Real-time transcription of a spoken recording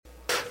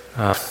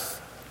We're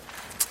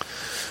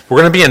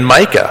going to be in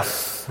Micah.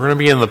 We're going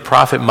to be in the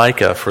prophet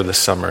Micah for this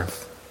summer.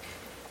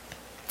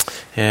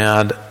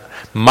 And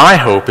my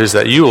hope is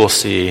that you will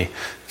see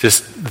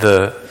just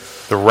the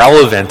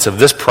relevance of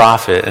this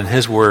prophet and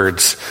his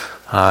words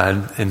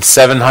in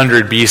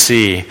 700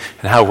 BC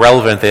and how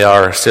relevant they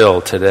are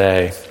still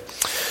today.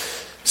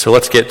 So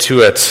let's get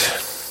to it.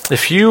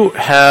 If you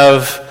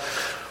have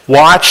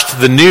watched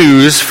the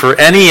news for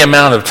any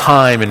amount of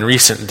time in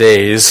recent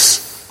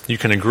days, you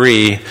can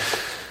agree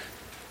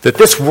that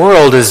this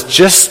world is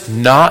just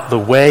not the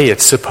way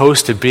it's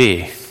supposed to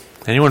be.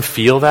 Anyone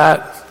feel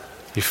that?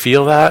 You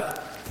feel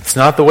that? It's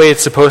not the way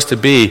it's supposed to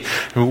be.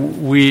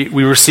 We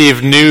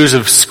receive news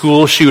of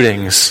school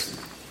shootings.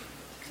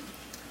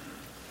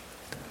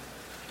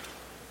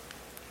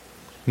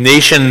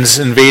 Nations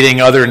invading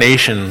other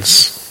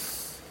nations.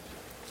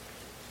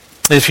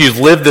 If you've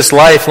lived this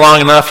life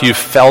long enough, you've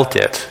felt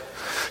it.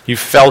 You've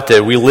felt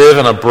it. We live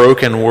in a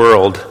broken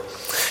world.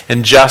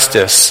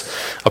 Injustice,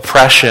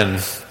 oppression,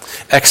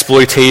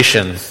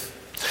 exploitation.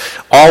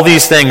 All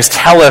these things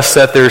tell us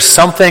that there's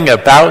something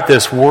about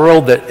this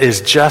world that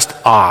is just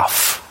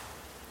off.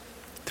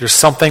 There's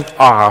something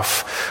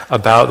off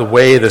about the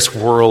way this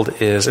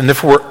world is. And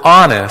if we're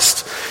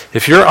honest,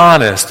 if you're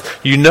honest,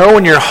 you know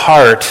in your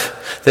heart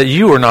that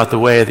you are not the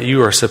way that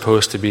you are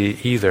supposed to be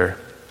either.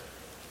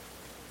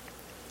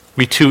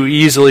 We too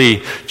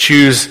easily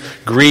choose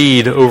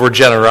greed over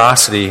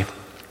generosity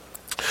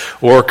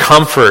or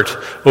comfort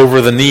over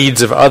the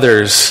needs of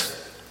others.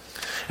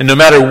 And no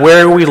matter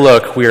where we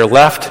look, we are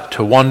left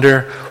to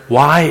wonder,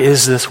 why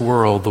is this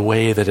world the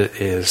way that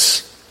it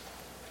is?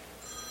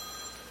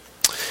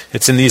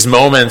 It's in these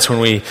moments when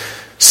we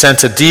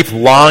sense a deep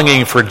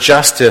longing for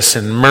justice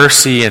and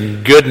mercy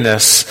and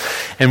goodness,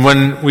 and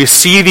when we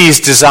see these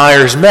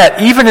desires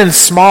met, even in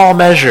small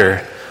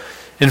measure,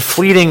 in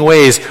fleeting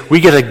ways, we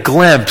get a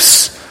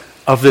glimpse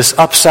of this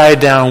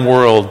upside-down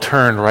world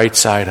turned right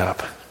side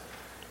up.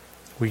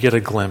 We get a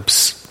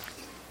glimpse.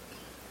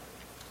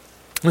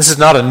 This is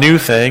not a new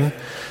thing.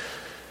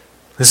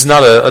 This is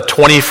not a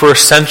 21st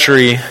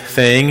century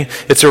thing.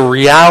 It's a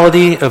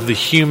reality of the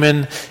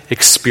human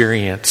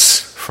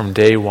experience from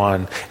day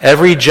one.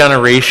 Every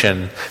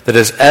generation that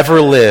has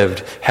ever lived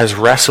has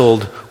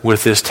wrestled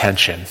with this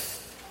tension.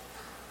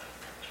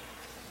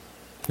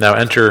 Now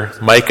enter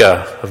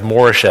Micah of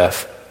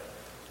Moresheth.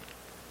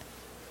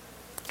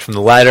 From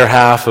the latter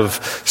half of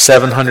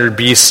 700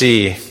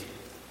 BC.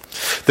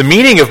 The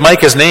meaning of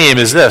Micah's name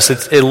is this.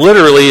 It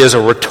literally is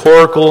a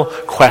rhetorical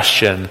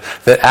question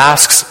that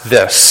asks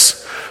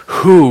this: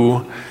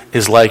 who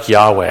is like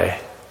Yahweh?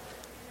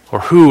 Or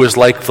who is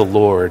like the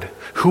Lord?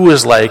 Who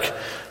is like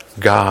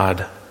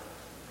God?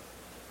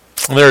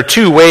 And there are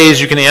two ways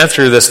you can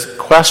answer this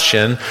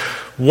question.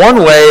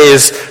 One way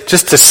is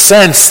just to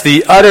sense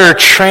the utter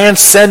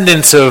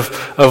transcendence of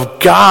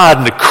God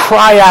and to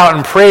cry out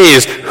in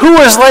praise. Who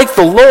is like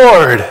the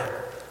Lord?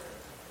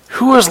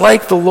 Who is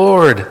like the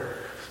Lord?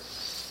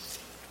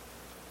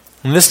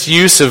 And this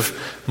use of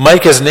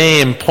Micah's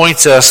name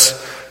points us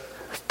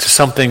to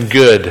something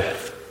good.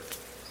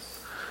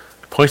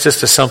 Points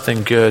us to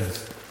something good.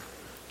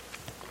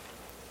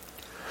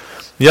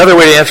 The other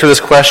way to answer this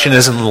question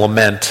is in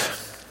lament.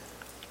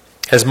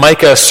 As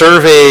Micah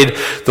surveyed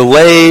the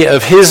lay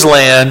of his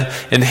land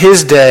in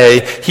his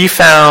day, he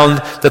found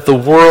that the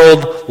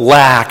world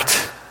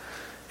lacked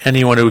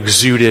anyone who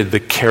exuded the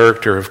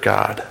character of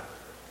God.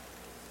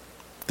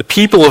 The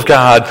people of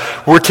God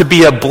were to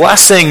be a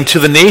blessing to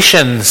the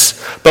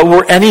nations, but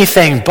were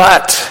anything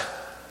but.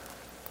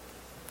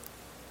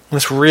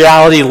 This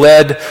reality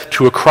led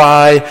to a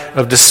cry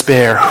of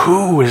despair.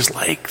 Who is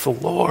like the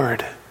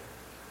Lord?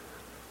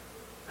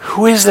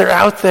 Who is there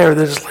out there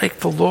that is like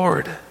the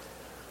Lord?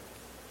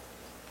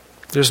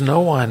 There's no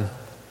one.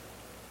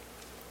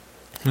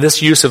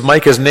 This use of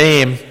Micah's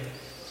name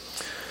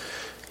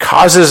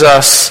causes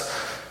us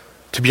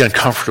to be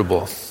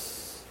uncomfortable,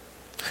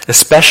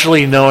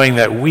 especially knowing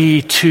that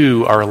we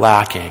too are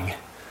lacking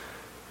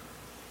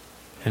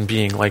in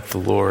being like the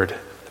Lord.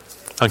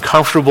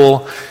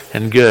 Uncomfortable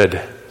and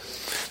good.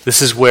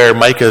 This is where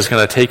Micah is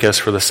going to take us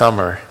for the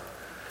summer.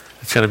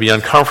 It's going to be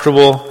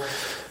uncomfortable,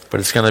 but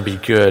it's going to be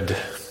good.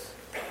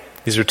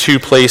 These are two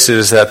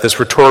places that this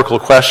rhetorical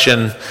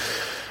question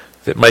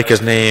that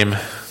Micah's name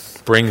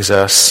brings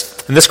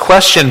us. And this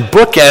question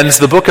bookends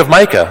the book of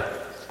Micah.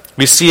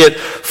 We see it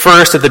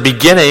first at the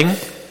beginning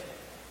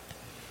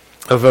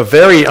of a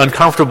very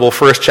uncomfortable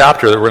first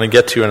chapter that we're going to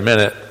get to in a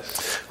minute.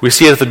 We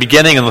see it at the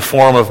beginning in the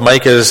form of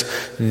Micah's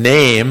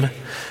name,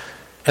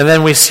 and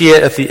then we see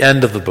it at the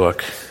end of the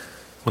book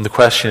when the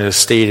question is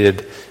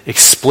stated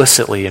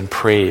explicitly in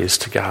praise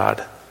to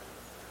God.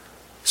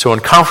 So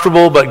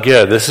uncomfortable but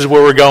good. This is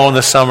where we're going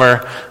this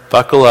summer.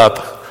 Buckle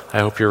up. I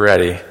hope you're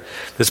ready.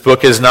 This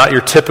book is not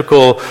your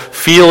typical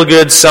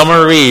feel-good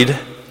summer read,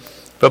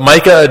 but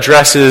Micah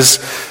addresses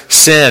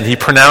sin. He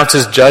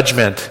pronounces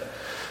judgment.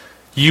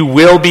 You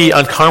will be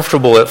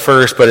uncomfortable at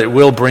first, but it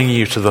will bring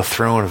you to the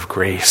throne of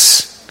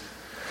grace,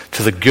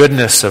 to the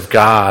goodness of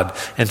God,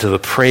 and to the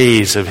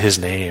praise of his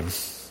name.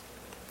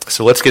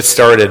 So let's get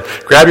started.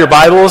 Grab your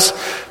Bibles,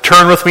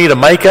 turn with me to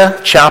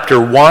Micah chapter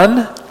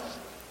 1.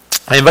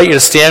 I invite you to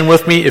stand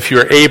with me if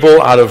you're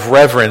able out of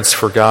reverence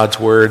for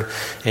God's word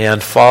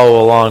and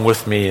follow along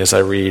with me as I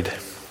read.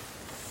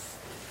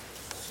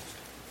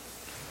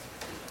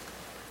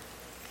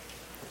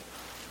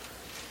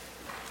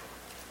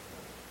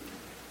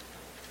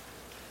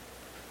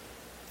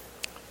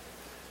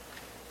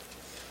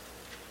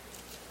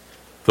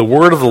 The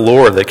word of the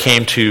Lord that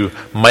came to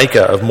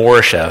Micah of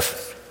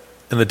Moresheth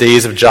in the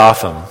days of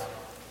Jotham,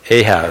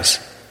 Ahaz,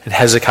 and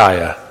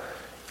Hezekiah,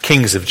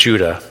 kings of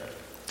Judah,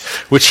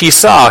 which he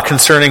saw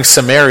concerning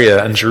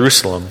Samaria and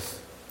Jerusalem.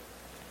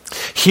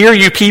 Hear,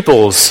 you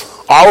peoples,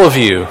 all of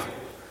you,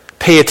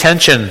 pay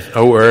attention,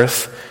 O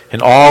earth,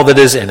 and all that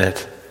is in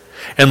it,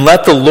 and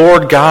let the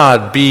Lord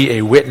God be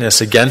a witness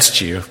against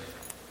you,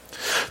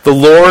 the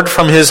Lord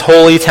from his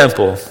holy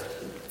temple.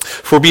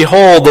 For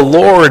behold, the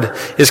Lord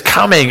is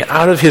coming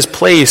out of his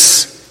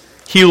place.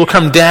 He will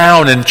come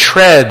down and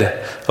tread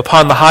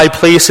upon the high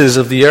places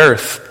of the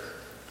earth,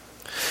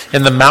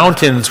 and the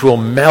mountains will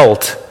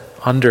melt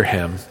under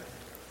him,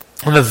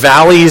 and the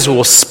valleys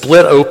will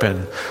split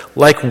open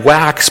like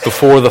wax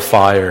before the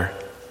fire,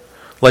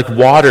 like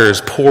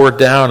waters poured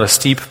down a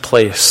steep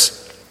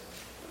place.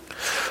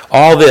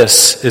 All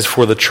this is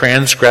for the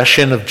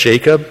transgression of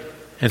Jacob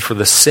and for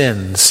the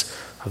sins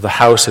of the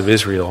house of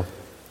Israel.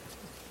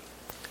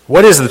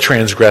 What is the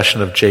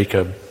transgression of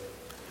Jacob?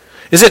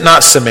 Is it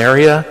not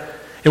Samaria?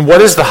 And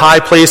what is the high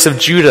place of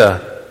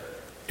Judah?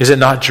 Is it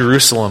not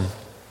Jerusalem?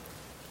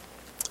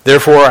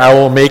 Therefore I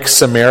will make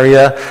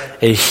Samaria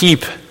a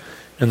heap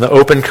in the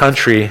open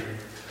country,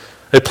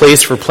 a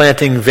place for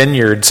planting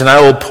vineyards, and I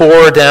will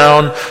pour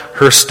down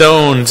her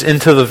stones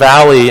into the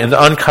valley and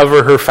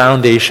uncover her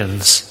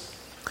foundations.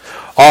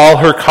 All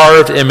her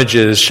carved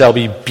images shall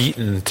be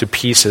beaten to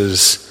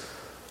pieces.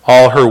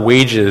 All her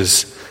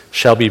wages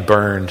shall be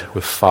burned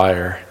with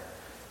fire,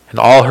 and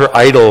all her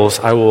idols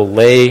I will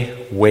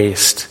lay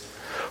waste.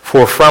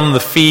 For from the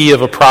fee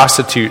of a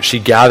prostitute she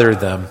gathered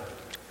them,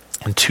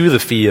 and to the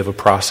fee of a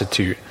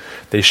prostitute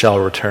they shall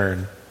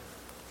return.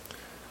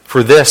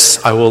 For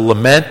this I will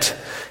lament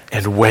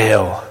and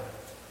wail.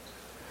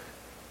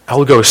 I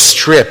will go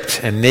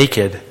stripped and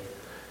naked.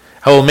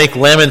 I will make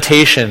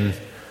lamentation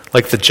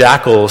like the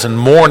jackals and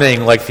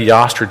mourning like the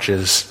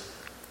ostriches.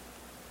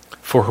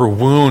 For her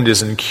wound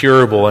is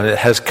incurable, and it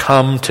has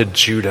come to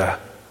Judah.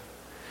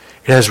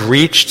 It has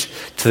reached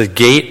to the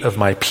gate of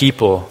my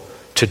people,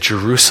 to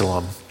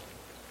Jerusalem.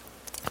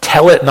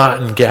 Tell it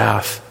not in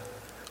Gath.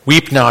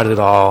 Weep not at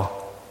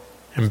all.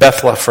 In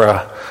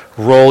Beth-lephra,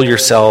 roll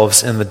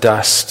yourselves in the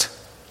dust.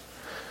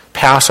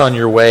 Pass on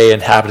your way,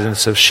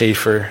 inhabitants of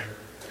Shapher,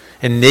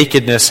 in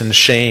nakedness and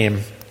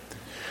shame.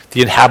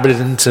 The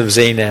inhabitants of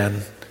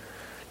Zanan,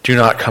 do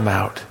not come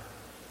out.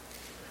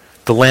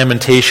 The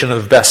lamentation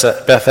of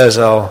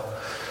Beth-ezel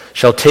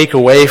shall take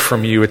away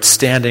from you its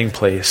standing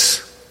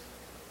place.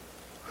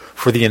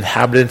 For the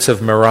inhabitants of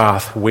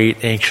Merath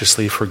wait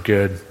anxiously for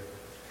good,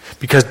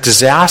 because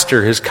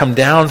disaster has come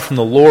down from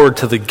the Lord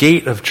to the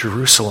gate of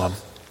Jerusalem.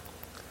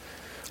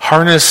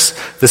 Harness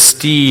the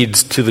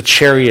steeds to the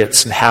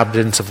chariots,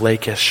 inhabitants of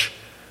Lachish.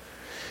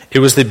 It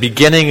was the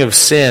beginning of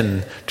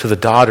sin to the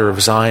daughter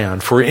of Zion,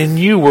 for in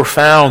you were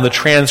found the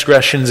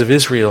transgressions of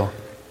Israel.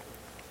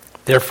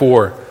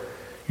 Therefore,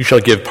 you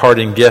shall give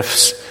parting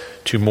gifts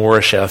to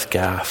Moresheth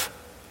Gath.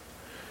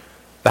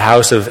 The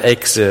house of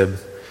Achzib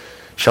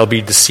shall be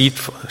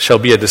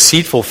a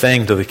deceitful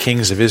thing to the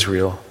kings of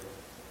Israel.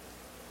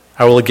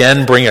 I will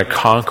again bring a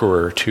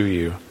conqueror to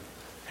you,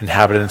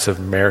 inhabitants of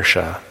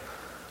Mareshah.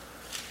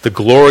 The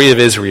glory of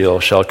Israel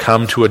shall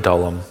come to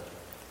Adullam.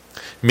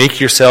 Make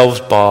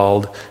yourselves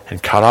bald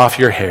and cut off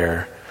your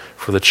hair,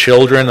 for the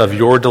children of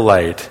your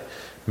delight.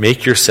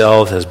 Make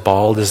yourselves as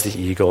bald as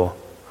the eagle,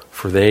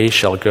 for they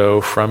shall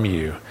go from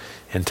you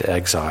into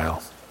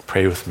exile.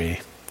 Pray with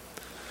me.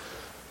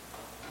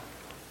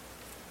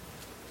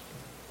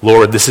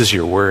 Lord, this is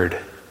your word.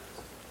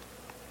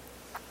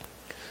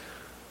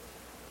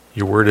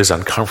 Your word is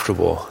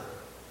uncomfortable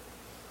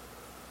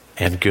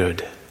and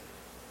good.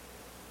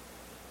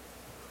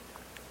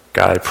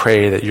 God, I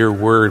pray that your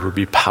word would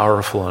be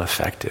powerful and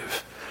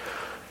effective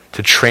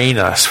to train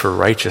us for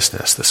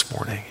righteousness this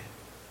morning,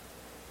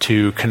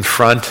 to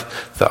confront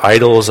the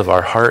idols of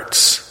our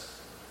hearts,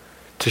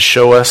 to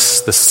show us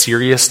the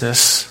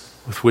seriousness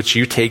with which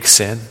you take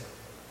sin.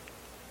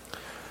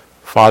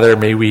 Father,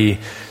 may we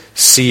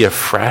see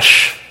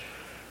afresh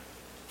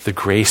the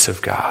grace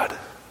of God.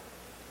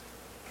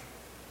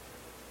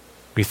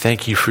 We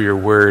thank you for your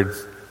word.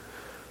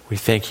 We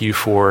thank you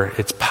for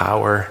its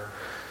power.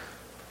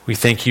 We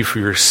thank you for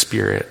your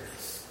Spirit.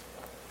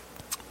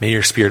 May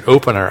your Spirit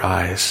open our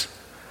eyes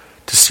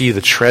to see the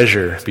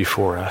treasure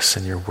before us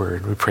in your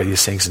word. We pray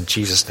these things in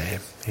Jesus' name.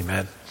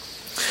 Amen.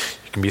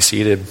 You can be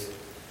seated.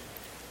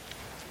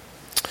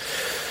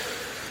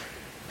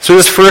 So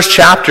this first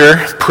chapter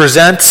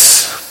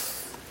presents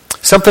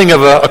something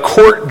of a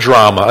court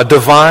drama, a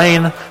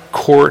divine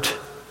court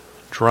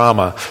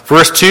drama.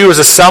 Verse 2 is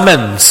a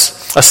summons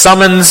A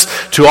summons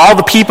to all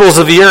the peoples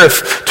of the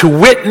earth to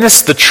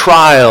witness the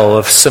trial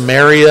of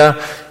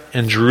Samaria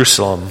and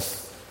Jerusalem.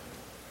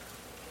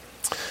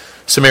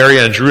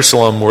 Samaria and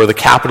Jerusalem were the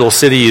capital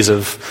cities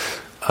of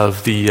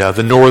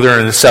the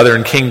northern and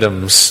southern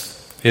kingdoms,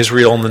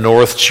 Israel in the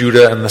north,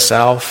 Judah in the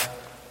south.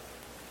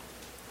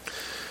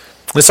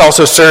 This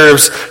also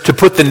serves to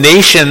put the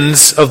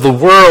nations of the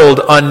world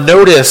on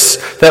notice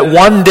that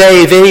one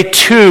day they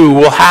too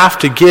will have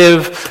to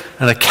give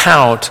an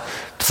account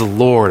to the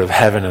Lord of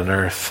heaven and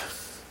earth.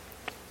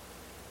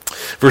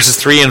 Verses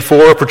 3 and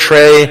 4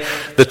 portray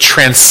the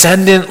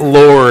transcendent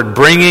Lord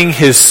bringing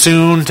his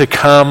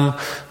soon-to-come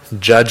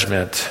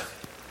judgment.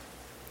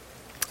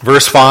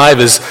 Verse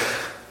 5 is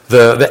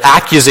the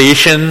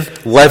accusation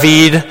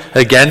levied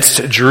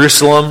against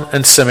Jerusalem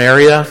and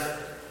Samaria.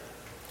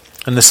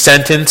 And the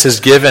sentence is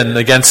given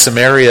against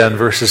Samaria in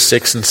verses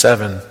 6 and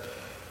 7.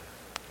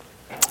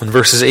 And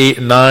verses 8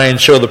 and 9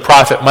 show the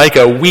prophet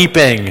Micah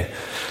weeping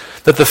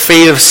that the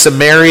fate of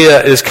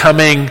Samaria is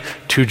coming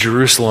to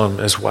Jerusalem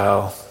as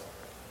well.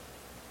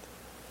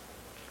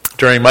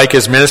 During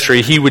Micah's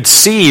ministry, he would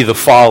see the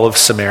fall of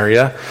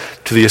Samaria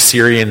to the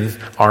Assyrian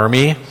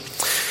army.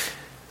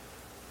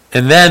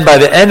 And then by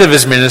the end of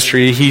his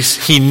ministry,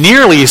 he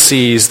nearly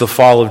sees the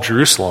fall of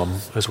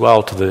Jerusalem as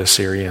well to the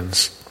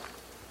Assyrians.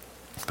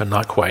 But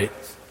not quite.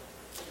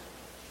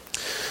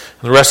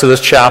 In the rest of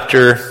this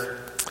chapter,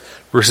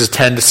 verses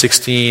 10 to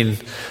 16,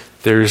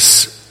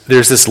 there's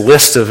this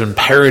list of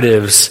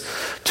imperatives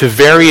to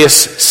various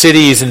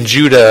cities in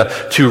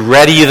Judah to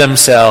ready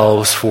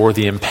themselves for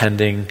the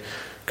impending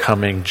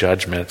coming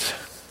judgment.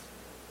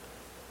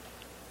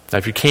 Now,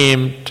 if you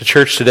came to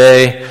church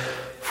today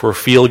for a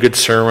feel-good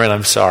sermon,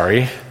 I'm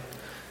sorry.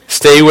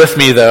 Stay with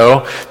me,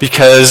 though,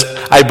 because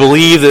I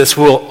believe this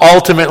will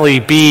ultimately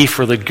be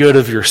for the good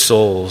of your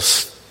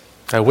souls.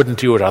 I wouldn't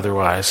do it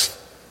otherwise.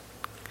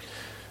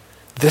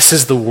 This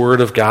is the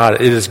Word of God.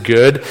 It is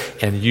good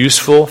and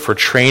useful for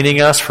training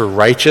us for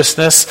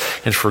righteousness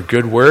and for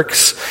good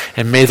works.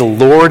 And may the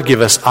Lord give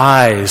us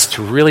eyes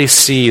to really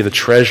see the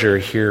treasure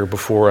here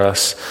before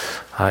us,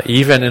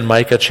 even in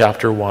Micah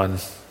chapter 1.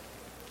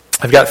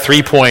 I've got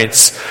 3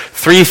 points,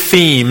 3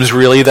 themes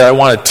really that I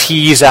want to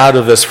tease out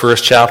of this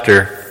first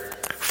chapter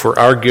for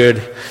our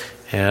good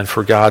and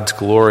for God's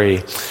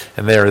glory.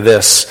 And they are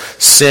this: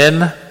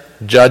 sin,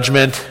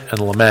 judgment, and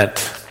lament.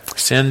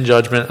 Sin,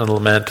 judgment, and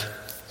lament.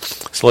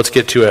 So let's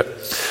get to it.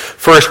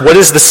 First, what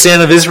is the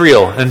sin of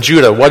Israel and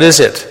Judah? What is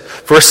it?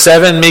 Verse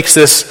 7 makes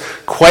this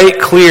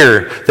quite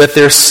clear that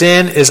their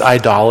sin is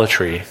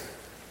idolatry.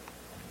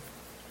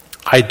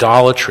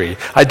 Idolatry.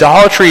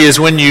 Idolatry is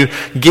when you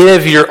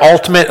give your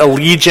ultimate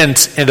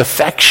allegiance and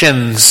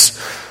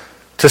affections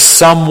to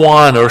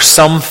someone or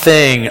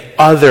something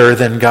other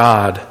than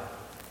God.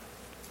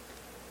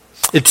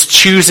 It's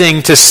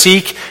choosing to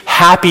seek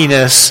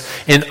happiness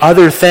in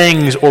other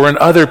things or in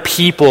other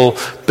people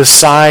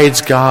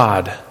besides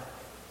God.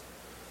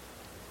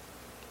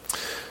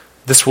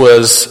 This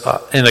was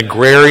an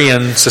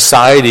agrarian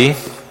society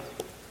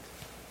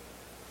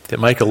that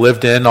Micah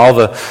lived in. All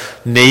the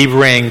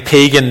neighboring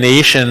pagan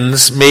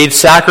nations made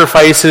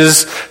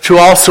sacrifices to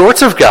all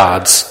sorts of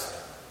gods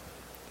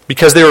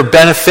because they were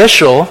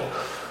beneficial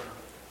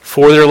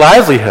for their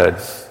livelihood.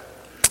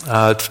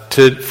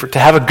 To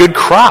have a good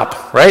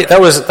crop, right?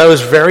 That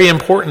was very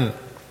important.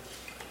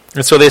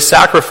 And so they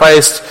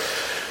sacrificed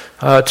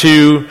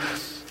to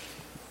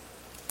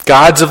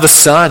gods of the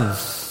sun,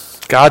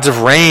 gods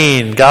of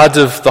rain, gods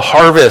of the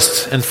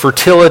harvest and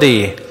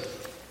fertility.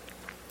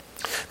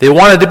 They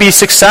wanted to be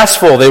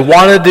successful. They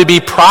wanted to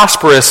be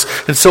prosperous.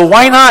 And so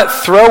why not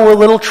throw a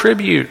little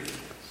tribute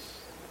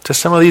to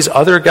some of these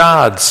other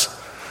gods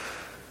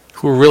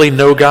who are really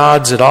no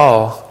gods at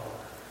all?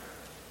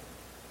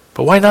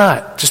 But why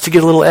not? Just to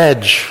get a little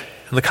edge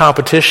in the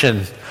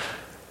competition,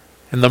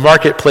 in the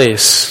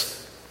marketplace.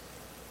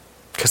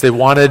 Because they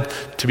wanted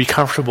to be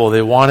comfortable.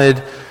 They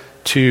wanted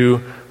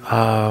to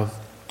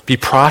be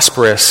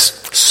prosperous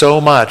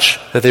so much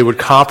that they would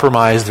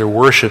compromise their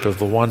worship of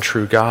the one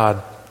true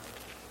God.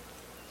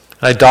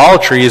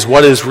 Idolatry is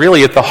what is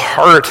really at the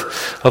heart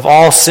of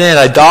all sin.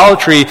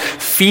 Idolatry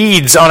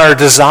feeds on our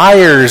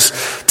desires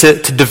to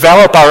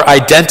develop our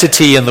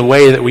identity in the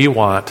way that we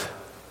want,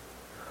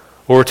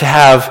 or to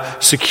have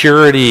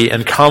security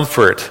and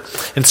comfort.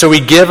 And so we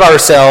give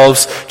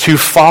ourselves to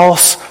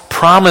false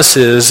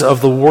promises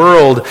of the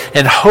world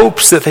in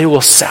hopes that they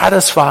will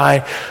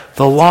satisfy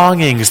the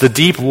longings, the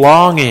deep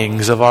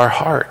longings of our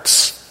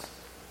hearts.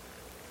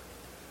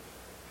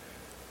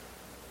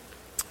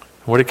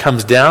 What it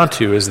comes down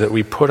to is that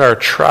we put our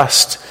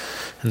trust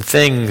in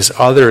things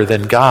other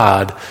than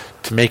God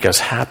to make us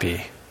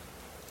happy.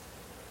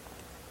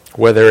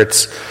 Whether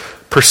it's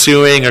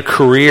pursuing a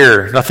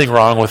career, nothing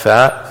wrong with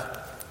that.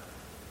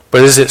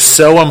 But is it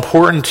so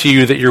important to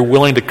you that you're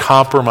willing to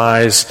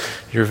compromise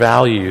your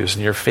values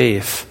and your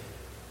faith?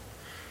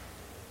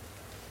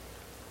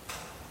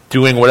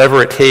 Doing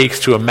whatever it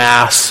takes to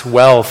amass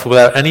wealth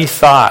without any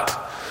thought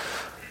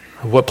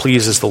of what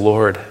pleases the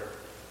Lord.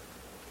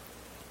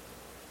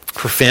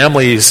 For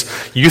families,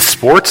 youth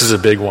sports is a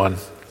big one.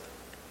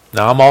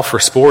 Now, I'm all for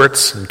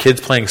sports and kids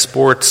playing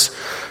sports,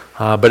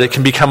 but it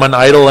can become an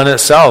idol in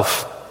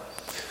itself.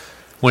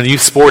 When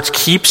youth sports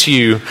keeps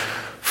you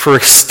for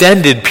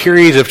extended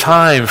periods of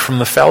time from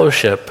the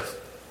fellowship.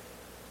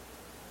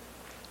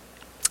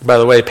 By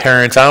the way,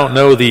 parents, I don't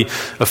know the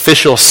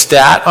official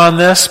stat on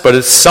this, but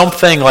it's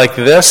something like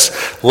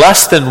this.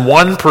 Less than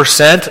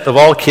 1% of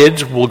all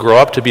kids will grow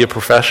up to be a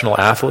professional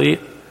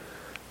athlete,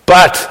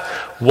 but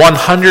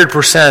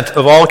 100%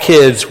 of all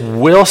kids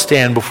will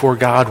stand before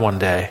God one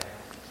day.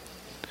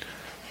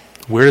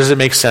 Where does it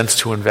make sense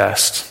to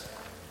invest?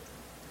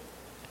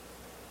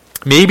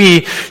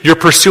 Maybe you're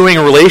pursuing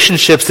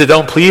relationships that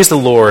don't please the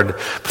Lord,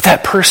 but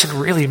that person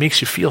really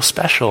makes you feel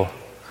special.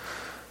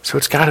 So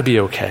it's got to be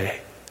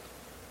okay.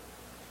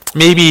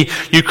 Maybe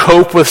you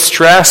cope with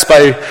stress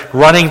by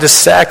running to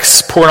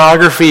sex,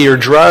 pornography, or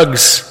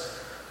drugs.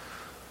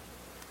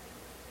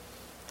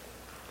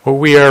 What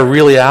we are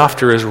really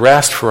after is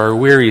rest for our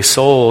weary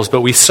souls,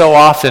 but we so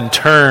often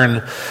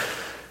turn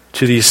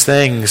to these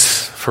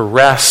things for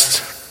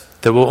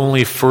rest that will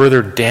only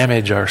further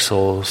damage our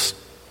souls.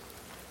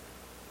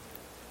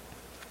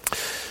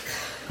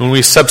 When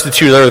we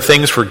substitute other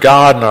things for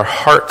God in our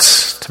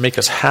hearts to make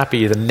us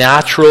happy, the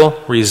natural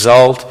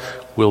result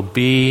will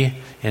be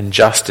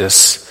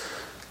injustice,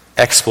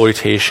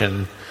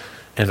 exploitation,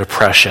 and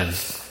oppression.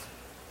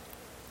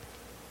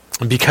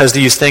 And because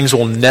these things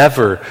will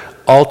never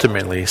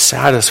ultimately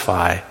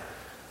satisfy,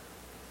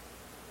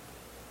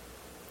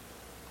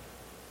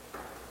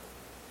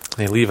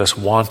 they leave us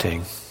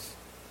wanting.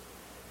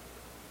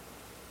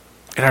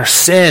 And our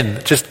sin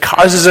just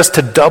causes us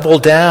to double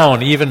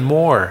down even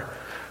more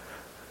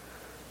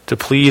to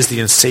please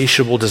the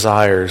insatiable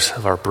desires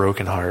of our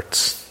broken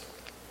hearts.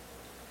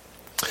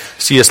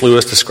 C.S.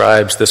 Lewis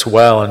describes this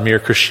well in Mere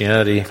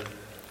Christianity.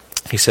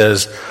 He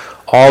says,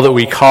 all that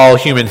we call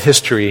human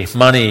history,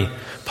 money,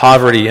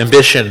 poverty,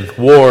 ambition,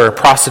 war,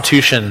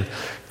 prostitution,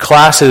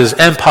 classes,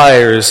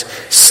 empires,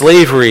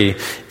 slavery,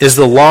 is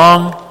the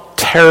long,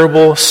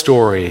 terrible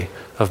story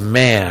of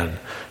man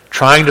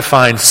trying to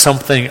find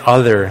something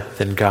other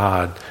than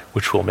God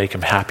which will make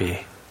him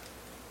happy.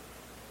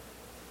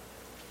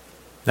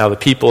 Now, the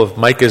people of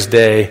Micah's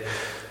day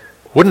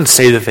wouldn't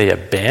say that they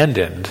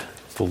abandoned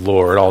the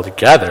Lord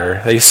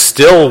altogether. They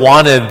still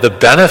wanted the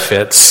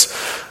benefits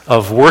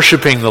of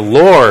worshiping the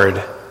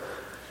Lord,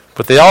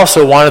 but they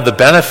also wanted the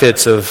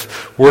benefits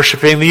of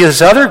worshiping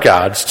these other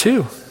gods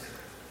too.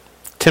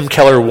 Tim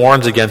Keller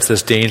warns against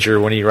this danger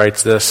when he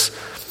writes this.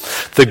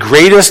 The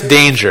greatest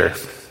danger,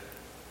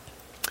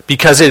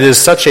 because it is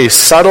such a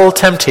subtle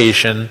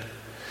temptation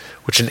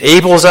which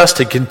enables us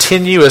to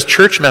continue as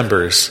church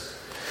members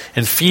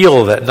and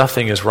feel that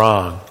nothing is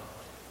wrong,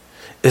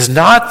 is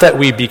not that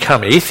we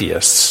become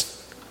atheists,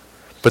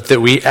 but that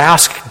we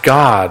ask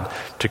God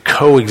to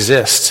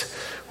coexist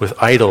with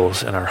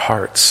idols in our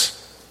hearts.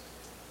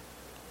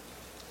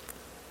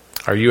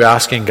 Are you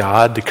asking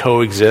God to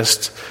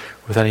coexist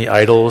with any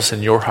idols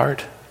in your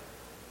heart?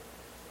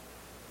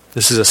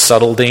 This is a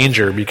subtle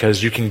danger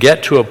because you can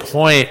get to a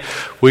point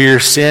where your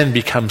sin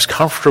becomes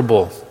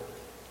comfortable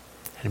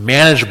and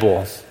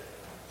manageable,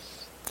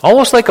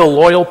 almost like a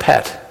loyal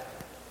pet.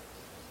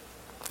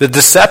 The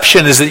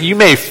deception is that you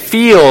may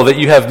feel that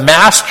you have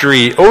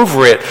mastery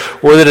over it,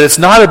 or that it's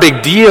not a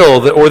big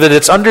deal, or that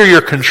it's under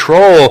your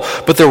control,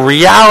 but the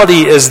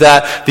reality is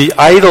that the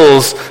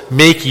idols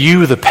make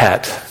you the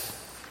pet.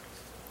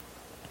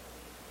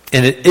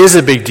 And it is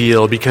a big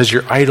deal because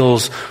your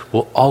idols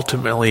will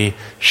ultimately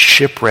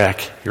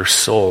shipwreck your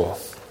soul.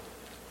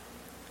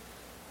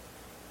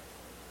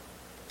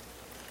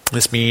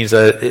 This means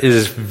that it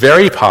is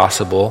very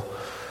possible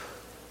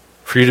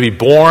for you to be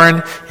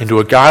born into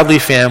a godly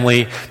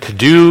family, to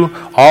do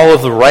all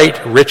of the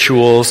right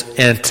rituals,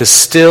 and to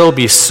still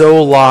be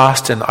so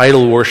lost in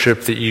idol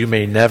worship that you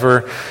may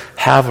never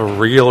have a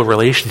real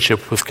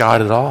relationship with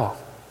God at all.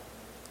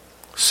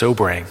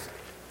 Sobering.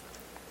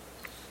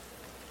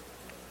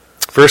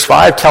 Verse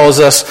 5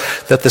 tells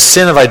us that the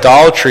sin of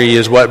idolatry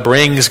is what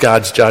brings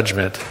God's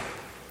judgment.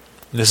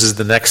 This is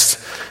the next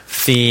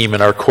theme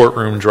in our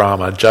courtroom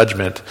drama,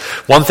 judgment.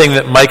 One thing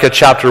that Micah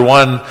chapter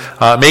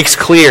 1 makes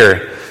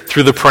clear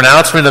through the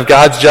pronouncement of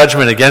God's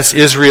judgment against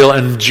Israel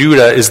and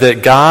Judah is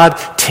that God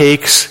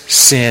takes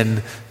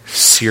sin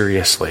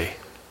seriously.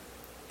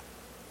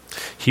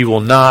 He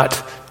will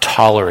not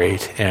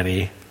tolerate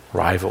any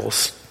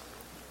rivals.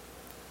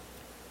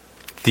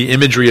 The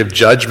imagery of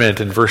judgment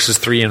in verses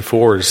 3 and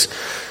 4 is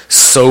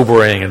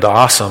sobering and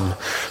awesome.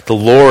 The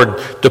Lord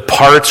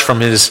departs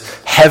from his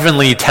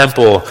heavenly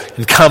temple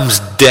and comes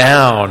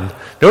down.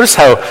 Notice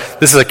how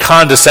this is a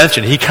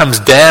condescension. He comes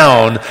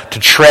down to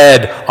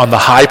tread on the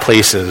high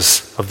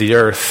places of the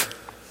earth.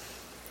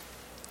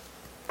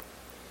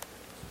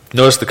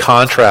 Notice the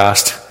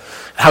contrast,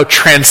 how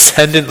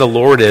transcendent the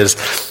Lord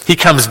is. He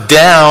comes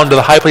down to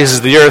the high places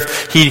of the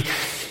earth. The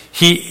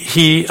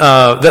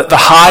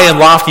high and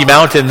lofty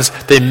mountains,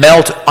 they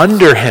melt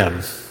under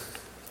him.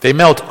 They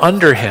melt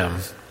under him.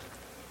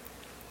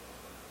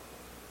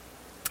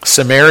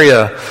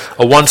 Samaria,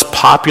 a once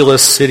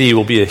populous city,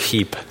 will be a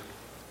heap,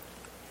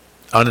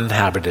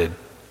 uninhabited,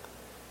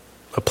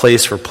 a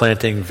place for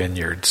planting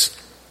vineyards.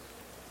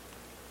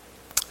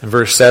 And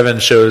verse 7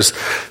 shows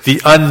the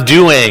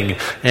undoing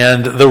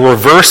and the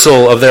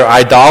reversal of their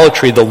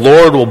idolatry. The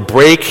Lord will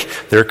break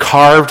their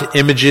carved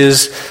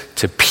images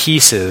to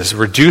pieces,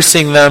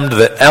 reducing them to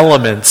the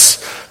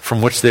elements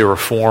from which they were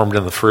formed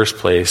in the first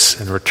place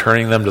and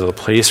returning them to the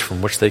place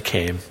from which they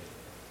came.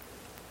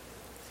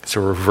 It's a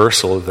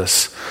reversal of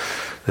this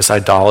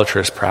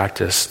idolatrous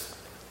practice.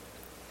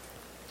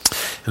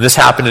 And this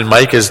happened in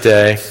Micah's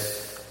day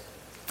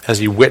as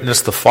he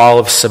witnessed the fall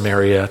of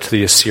Samaria to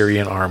the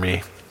Assyrian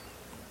army.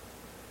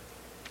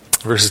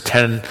 Verses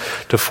 10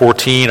 to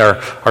 14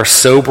 are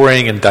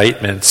sobering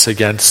indictments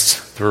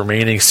against the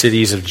remaining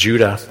cities of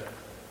Judah.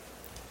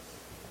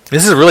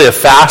 This is really a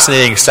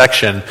fascinating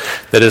section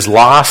that is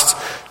lost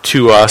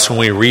to us when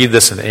we read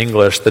this in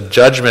English. The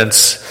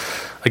judgments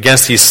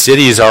against these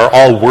cities are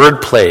all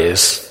word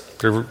plays.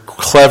 They're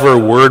clever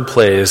word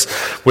plays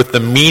with the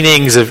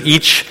meanings of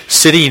each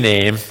city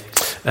name.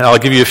 And I'll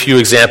give you a few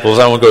examples.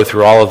 I won't go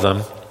through all of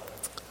them.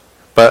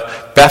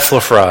 But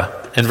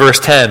Bethlefra, in verse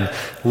 10,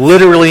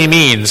 literally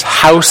means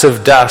house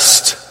of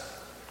dust.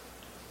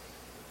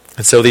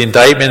 And so the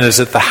indictment is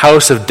that the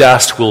house of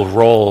dust will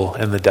roll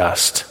in the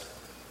dust.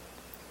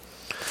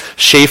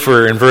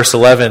 Schafer, in verse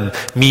 11,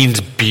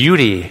 means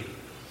beauty.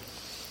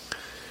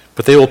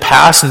 But they will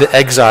pass into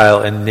exile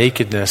and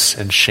nakedness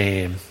and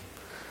shame.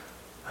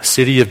 A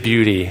city of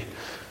beauty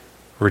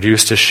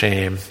reduced to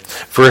shame.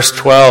 Verse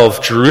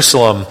 12,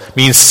 Jerusalem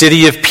means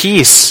city of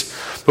peace.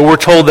 But we're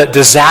told that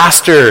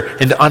disaster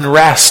and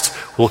unrest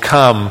will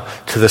come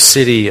to the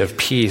city of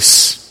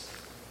peace.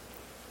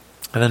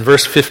 And then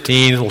verse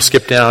 15, we'll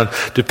skip down,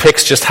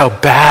 depicts just how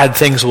bad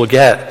things will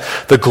get.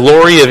 The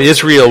glory of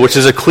Israel, which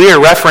is a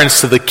clear reference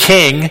to the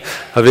king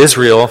of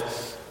Israel.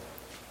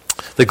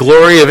 The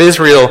glory of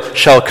Israel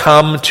shall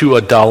come to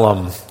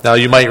Adullam. Now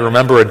you might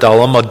remember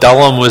Adullam.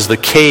 Adullam was the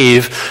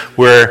cave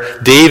where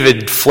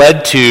David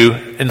fled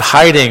to in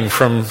hiding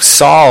from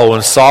Saul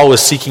when Saul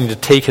was seeking to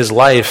take his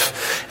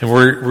life. And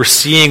we're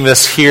seeing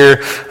this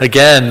here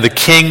again. The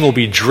king will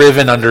be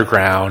driven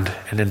underground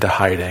and into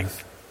hiding.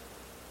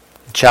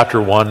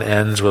 Chapter 1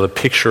 ends with a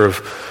picture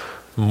of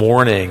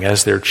mourning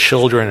as their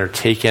children are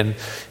taken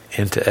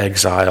into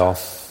exile.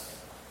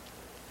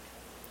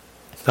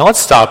 Now let's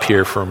stop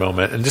here for a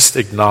moment and just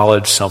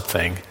acknowledge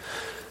something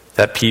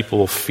that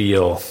people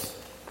feel.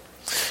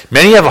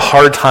 Many have a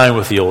hard time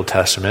with the Old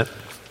Testament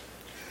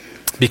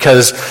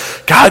because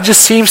God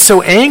just seems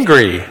so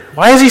angry.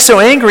 Why is he so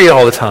angry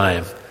all the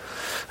time?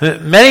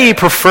 Many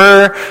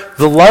prefer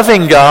the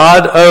loving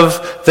God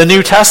of the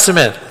New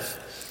Testament.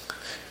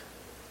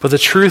 But the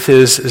truth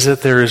is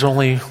that there is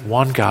only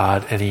one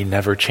God and he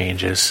never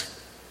changes.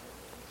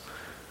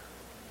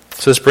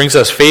 So this brings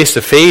us face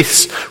to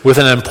face with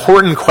an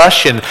important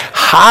question.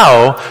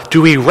 How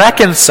do we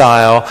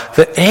reconcile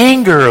the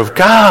anger of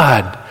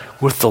God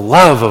with the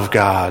love of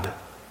God?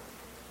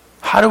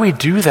 How do we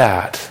do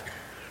that?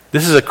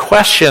 This is a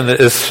question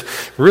that is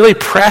really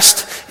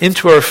pressed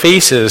into our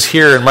faces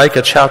here in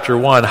Micah chapter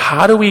 1.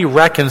 How do we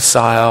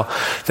reconcile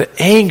the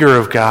anger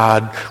of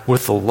God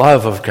with the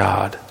love of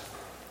God?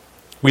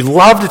 We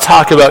love to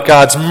talk about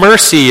God's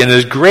mercy and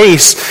his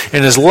grace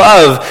and his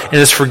love and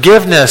his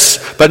forgiveness,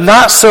 but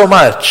not so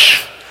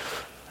much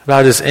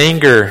about his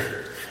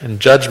anger and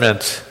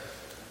judgment.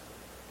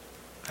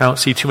 I don't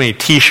see too many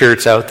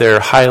t-shirts out there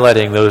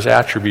highlighting those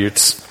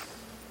attributes,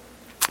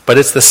 but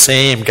it's the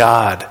same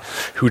God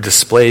who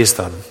displays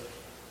them.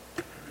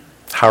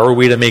 How are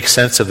we to make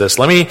sense of this?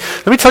 Let me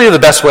tell you the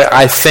best way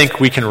I think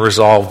we can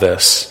resolve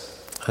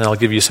this, and I'll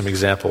give you some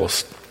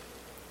examples.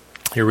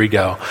 Here we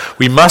go.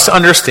 We must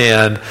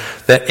understand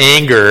that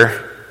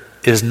anger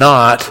is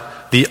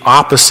not the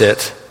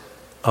opposite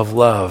of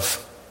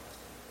love.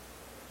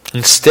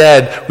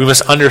 Instead, we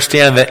must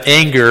understand that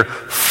anger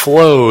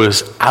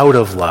flows out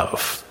of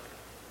love.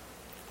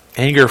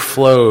 Anger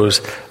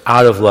flows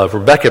out of love.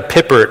 Rebecca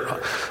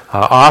Pippert,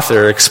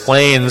 author,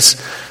 explains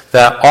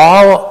that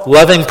all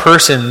loving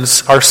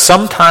persons are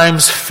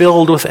sometimes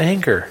filled with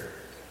anger.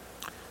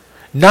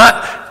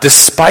 Not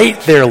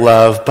despite their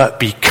love, but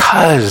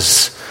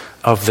because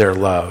of their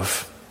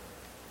love.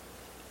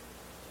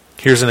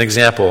 Here's an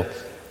example.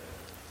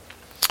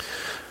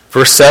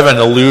 Verse 7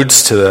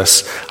 alludes to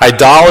this.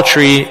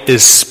 Idolatry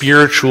is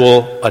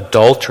spiritual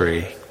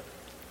adultery.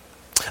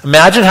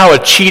 Imagine how a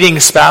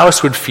cheating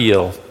spouse would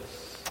feel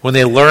when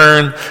they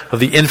learn of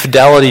the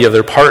infidelity of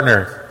their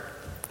partner.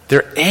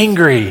 They're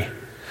angry,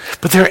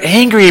 but they're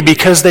angry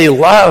because they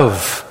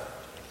love.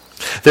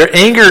 Their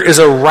anger is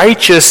a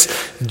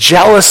righteous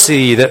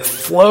jealousy that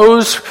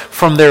flows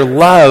from their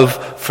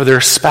love for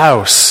their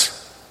spouse.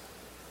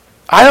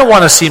 I don't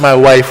want to see my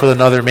wife with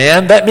another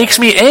man. That makes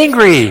me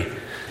angry.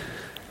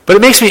 But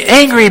it makes me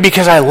angry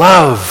because I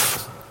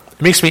love.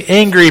 It makes me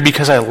angry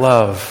because I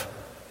love.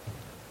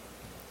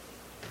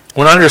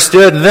 When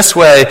understood in this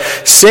way,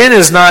 sin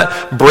is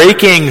not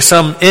breaking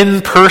some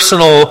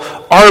impersonal,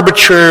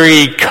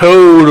 arbitrary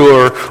code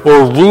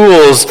or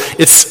rules.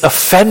 It's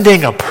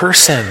offending a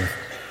person.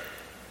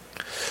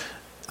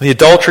 The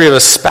adultery of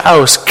a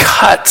spouse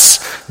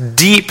cuts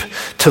deep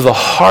to the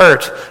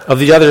heart of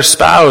the other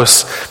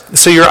spouse.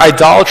 So your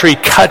idolatry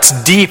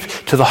cuts deep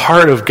to the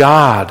heart of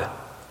God.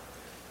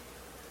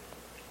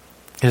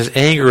 His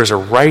anger is a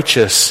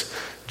righteous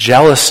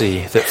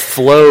jealousy that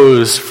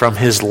flows from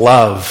his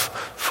love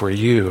for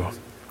you.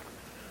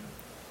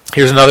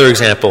 Here's another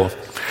example.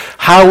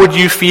 How would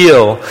you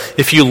feel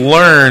if you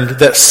learned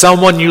that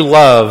someone you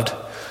loved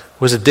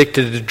was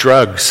addicted to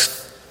drugs?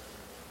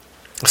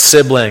 A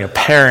sibling, a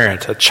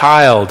parent, a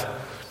child,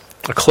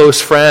 a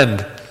close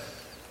friend.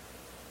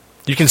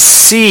 You can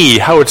see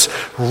how it's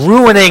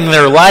ruining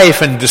their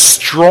life and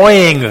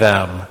destroying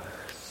them.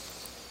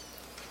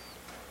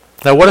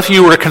 Now, what if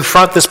you were to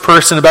confront this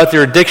person about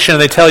their addiction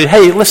and they tell you,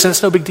 hey, listen,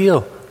 it's no big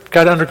deal.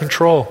 Got it under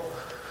control.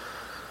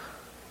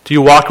 Do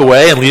you walk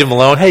away and leave them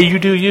alone? Hey, you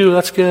do you.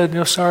 That's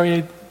good.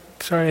 Sorry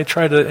I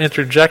tried to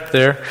interject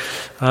there.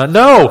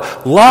 No,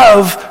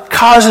 love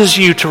causes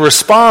you to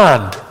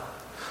respond.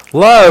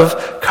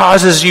 Love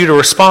causes you to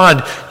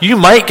respond. You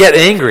might get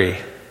angry,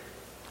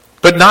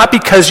 but not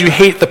because you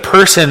hate the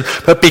person,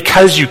 but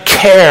because you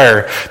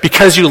care,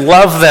 because you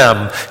love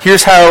them.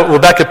 Here's how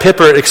Rebecca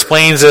Pippert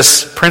explains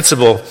this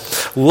principle.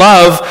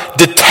 Love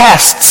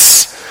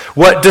detests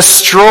what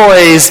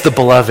destroys the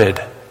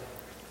beloved.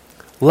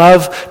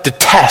 Love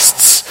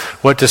detests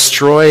what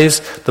destroys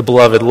the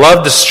beloved.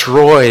 Love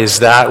destroys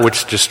that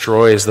which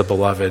destroys the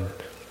beloved.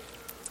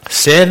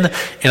 Sin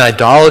and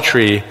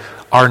idolatry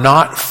are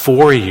not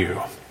for you.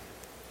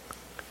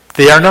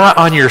 They are not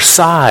on your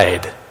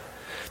side.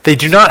 They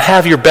do not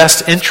have your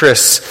best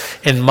interests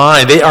in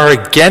mind. They are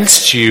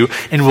against you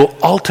and will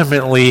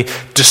ultimately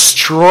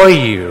destroy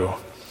you.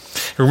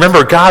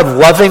 Remember, God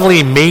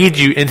lovingly made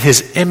you in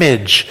his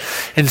image,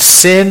 and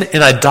sin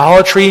and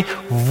idolatry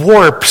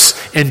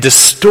warps and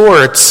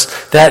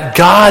distorts that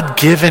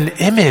God-given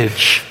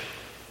image.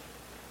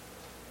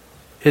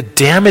 It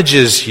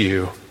damages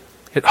you.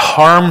 It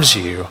harms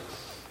you.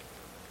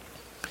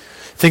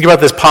 Think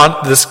about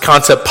this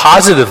concept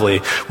positively.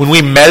 When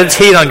we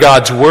meditate on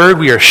God's word,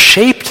 we are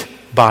shaped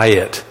by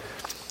it.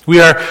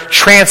 We are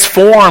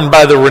transformed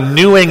by the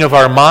renewing of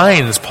our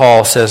minds,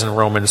 Paul says in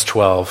Romans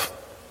 12.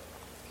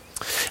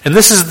 And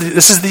this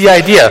is the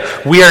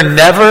idea. We are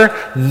never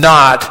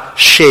not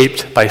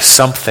shaped by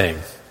something.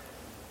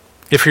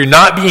 If you're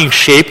not being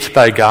shaped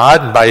by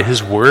God and by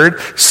his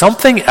word,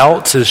 something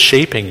else is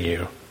shaping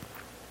you.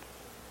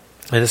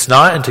 And it's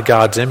not into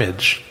God's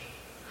image.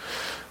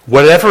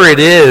 Whatever it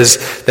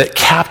is that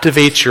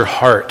captivates your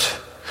heart,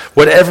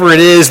 whatever it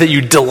is that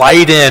you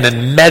delight in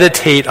and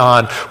meditate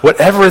on,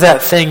 whatever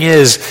that thing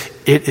is,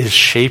 it is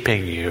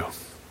shaping you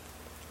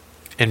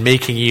and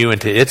making you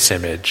into its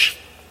image.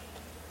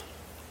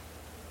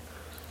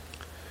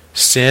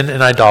 Sin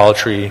and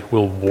idolatry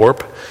will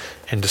warp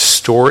and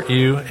distort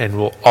you and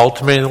will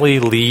ultimately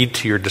lead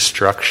to your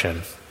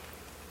destruction.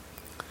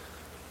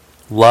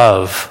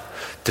 Love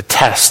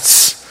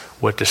detests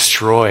what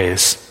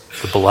destroys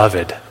the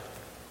beloved.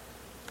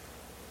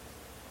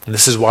 And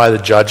this is why the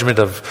judgment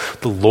of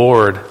the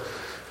Lord,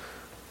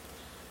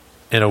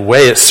 in a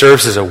way, it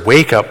serves as a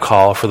wake-up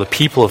call for the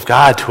people of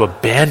God to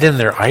abandon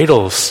their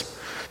idols,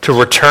 to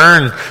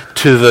return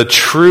to the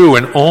true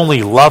and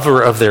only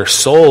lover of their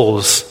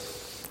souls.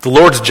 The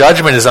Lord's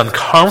judgment is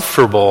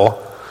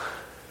uncomfortable,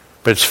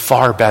 but it's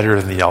far better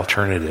than the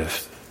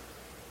alternative.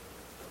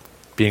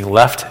 Being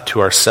left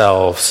to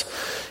ourselves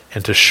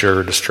and to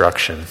sure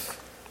destruction.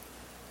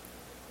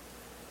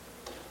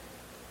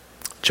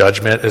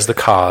 Judgment is the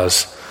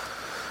cause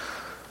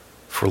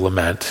for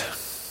lament.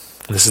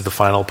 And this is the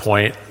final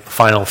point,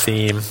 final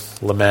theme,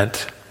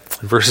 lament.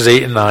 In verses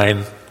 8 and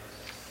 9,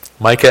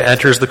 Micah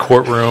enters the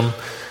courtroom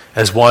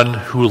as one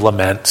who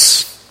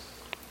laments.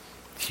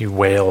 He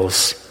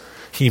wails.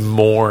 He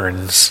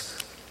mourns.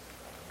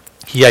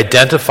 He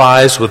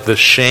identifies with the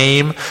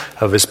shame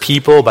of his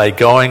people by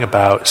going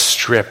about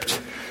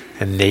stripped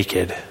and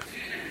naked.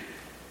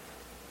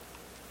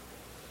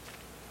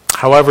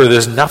 However,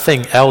 there's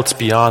nothing else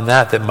beyond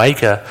that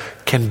Micah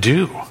can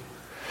do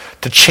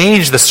to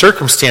change the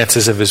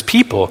circumstances of his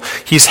people.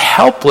 He's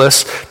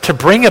helpless to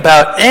bring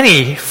about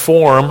any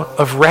form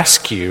of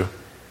rescue.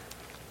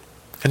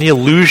 Any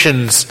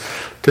allusions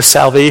to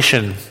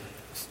salvation,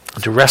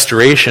 to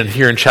restoration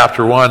here in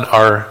chapter 1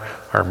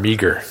 are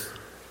meager.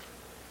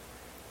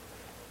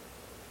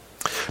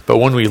 But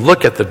when we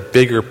look at the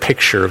bigger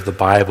picture of the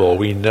Bible,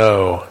 we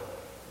know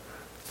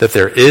that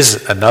there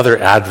is another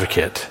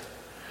advocate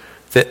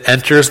that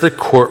enters the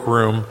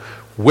courtroom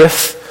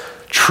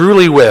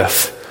truly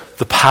with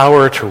the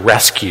power to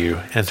rescue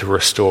and to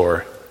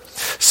restore.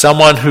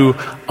 Someone who,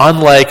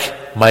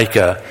 unlike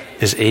Micah,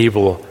 is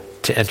able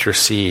to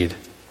intercede.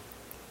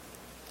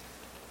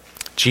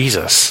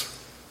 Jesus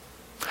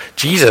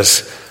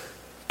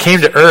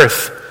came to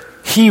earth.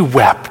 He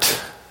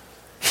wept.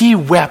 He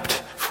wept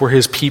for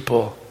his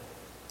people,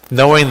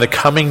 knowing the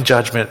coming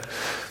judgment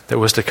that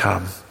was to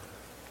come.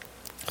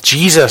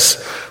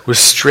 Jesus was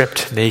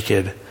stripped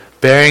naked,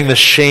 bearing the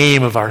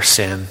shame of our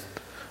sin,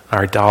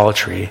 our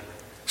idolatry,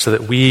 so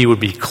that we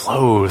would be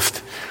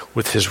clothed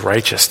with his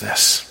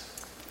righteousness.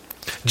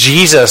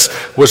 Jesus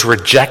was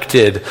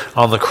rejected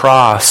on the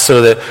cross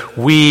so that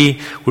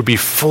we would be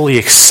fully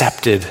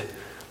accepted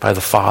by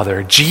the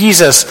Father.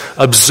 Jesus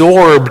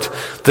absorbed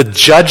the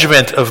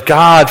judgment of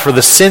God for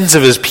the sins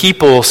of his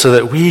people so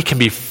that we can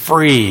be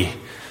free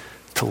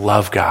to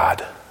love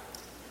God.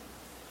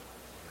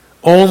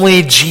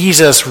 Only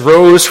Jesus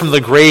rose from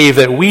the grave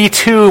that we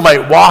too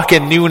might walk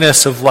in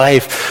newness of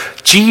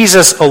life.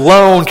 Jesus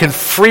alone can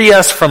free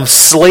us from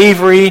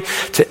slavery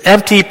to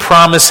empty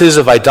promises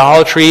of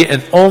idolatry,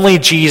 and only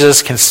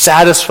Jesus can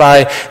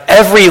satisfy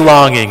every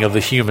longing of the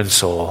human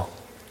soul.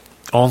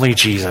 Only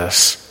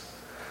Jesus.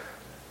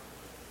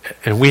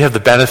 And we have the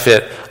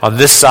benefit on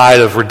this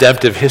side of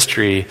redemptive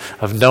history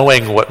of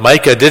knowing what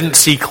Micah didn't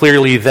see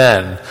clearly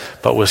then,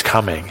 but was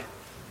coming.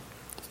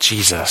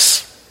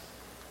 Jesus.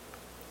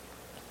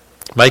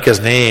 Micah's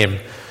name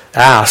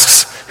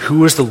asks,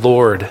 who is the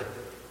Lord?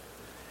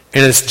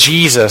 And it's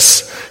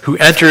Jesus who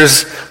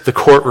enters the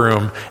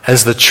courtroom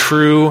as the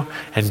true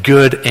and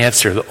good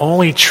answer, the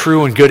only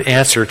true and good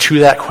answer to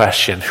that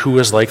question, who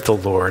is like the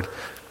Lord?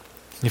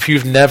 If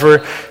you've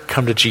never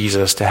come to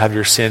Jesus to have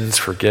your sins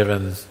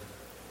forgiven,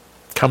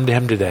 come to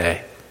him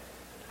today.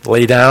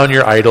 Lay down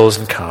your idols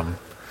and come.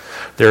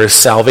 There is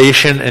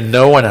salvation in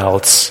no one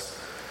else,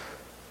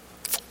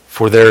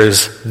 for there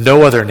is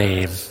no other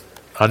name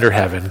under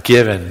heaven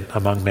given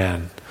among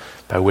men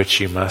by which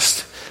you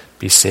must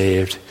be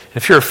saved. And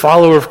if you're a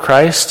follower of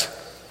Christ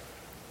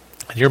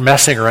and you're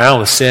messing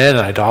around with sin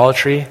and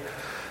idolatry,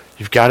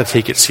 you've got to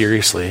take it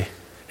seriously.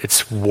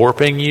 It's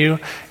warping you,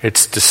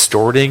 it's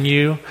distorting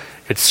you,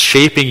 it's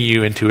shaping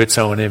you into its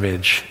own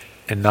image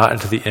and not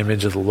into the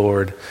image of the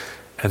Lord.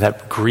 And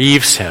that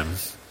grieves him,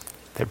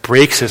 that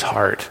breaks his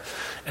heart.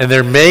 And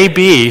there may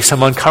be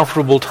some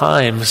uncomfortable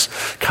times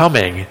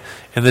coming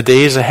in the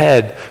days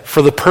ahead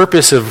for the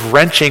purpose of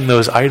wrenching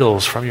those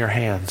idols from your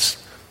hands,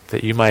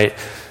 that you might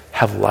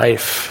have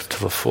life to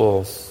the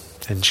full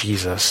in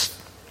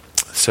Jesus.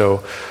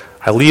 So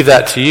I leave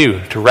that to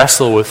you to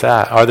wrestle with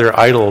that. Are there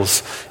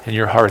idols in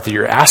your heart that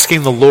you're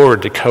asking the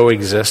Lord to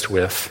coexist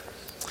with?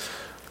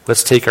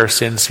 Let's take our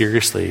sin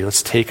seriously.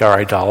 Let's take our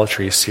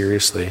idolatry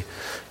seriously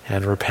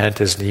and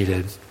repent as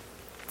needed.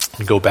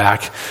 And go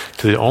back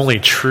to the only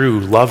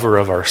true lover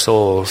of our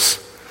souls,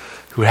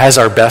 who has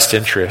our best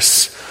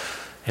interests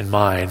in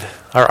mind.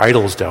 Our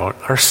idols don't.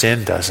 Our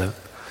sin doesn't.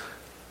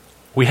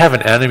 We have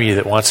an enemy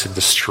that wants to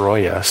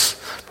destroy us,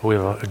 but we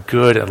have a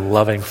good and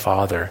loving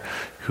Father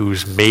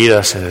who's made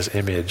us in his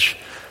image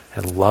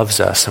and loves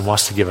us and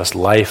wants to give us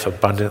life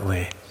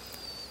abundantly.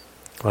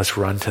 Let's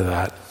run to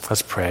that.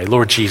 Let's pray.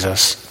 Lord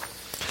Jesus,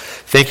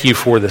 thank you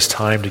for this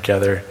time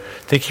together.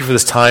 Thank you for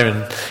this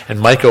time in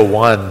Micah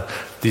 1,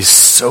 these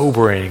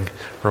sobering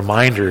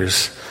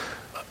reminders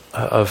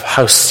of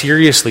how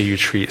seriously you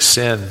treat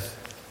sin.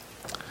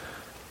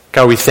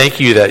 God, we thank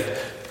you that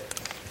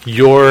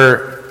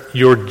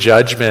your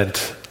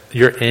judgment,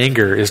 your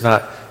anger is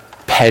not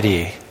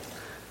petty.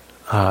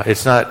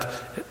 It's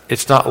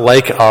not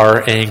like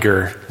our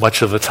anger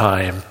much of the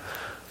time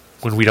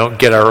when we don't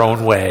get our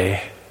own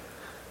way.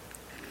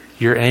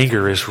 Your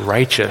anger is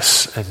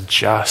righteous and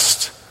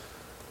just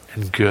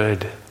and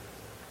good,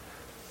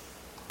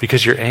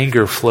 because your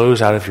anger flows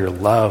out of your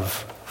love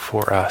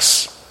for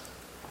us.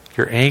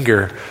 Your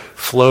anger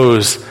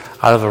flows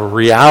out of a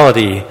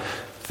reality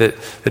that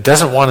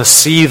doesn't want to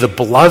see the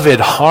beloved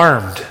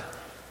harmed.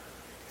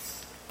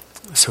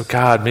 So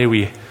God, may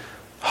we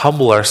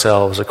humble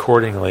ourselves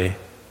accordingly.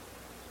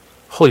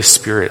 Holy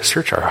Spirit,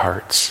 search our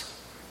hearts.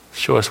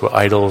 Show us what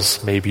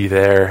idols may be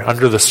there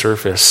under the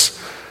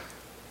surface,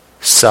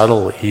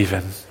 subtle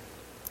even,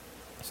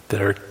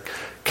 that are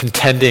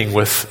contending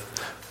with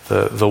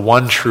the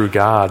one true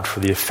God for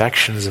the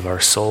affections of our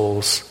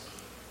souls.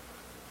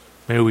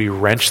 May we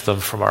wrench them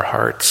from our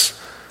hearts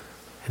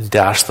and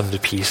dash them to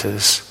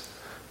pieces,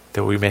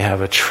 that we may have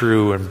a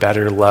true and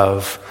better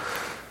love.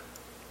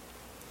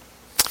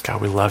 God,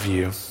 we love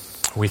you.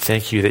 We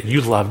thank you that you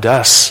loved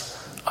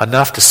us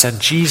enough to send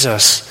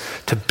Jesus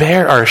to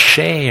bear our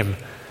shame,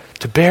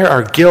 to bear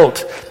our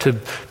guilt,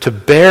 to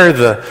bear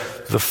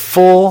the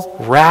full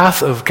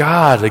wrath of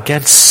God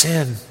against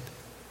sin,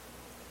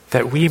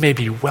 that we may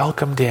be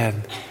welcomed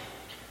in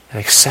and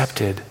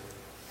accepted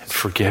and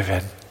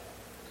forgiven.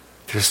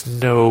 There's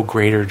no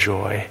greater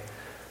joy.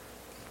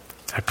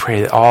 I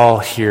pray that all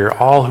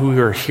who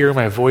are hearing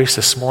my voice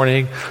this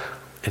morning,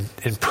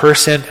 in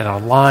person and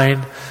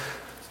online,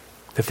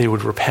 that they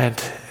would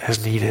repent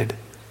as needed,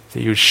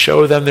 that you would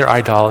show them their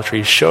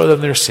idolatry, show them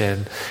their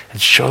sin,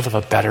 and show them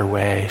a better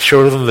way,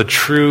 show them the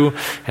true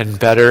and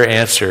better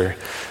answer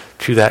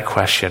to that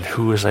question,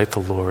 who is like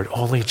the Lord?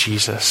 Only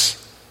Jesus.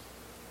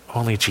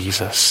 Only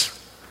Jesus.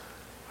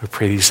 We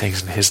pray these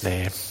things in his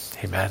name.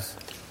 Amen.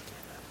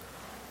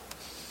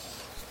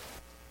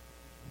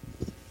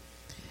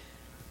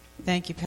 Thank you,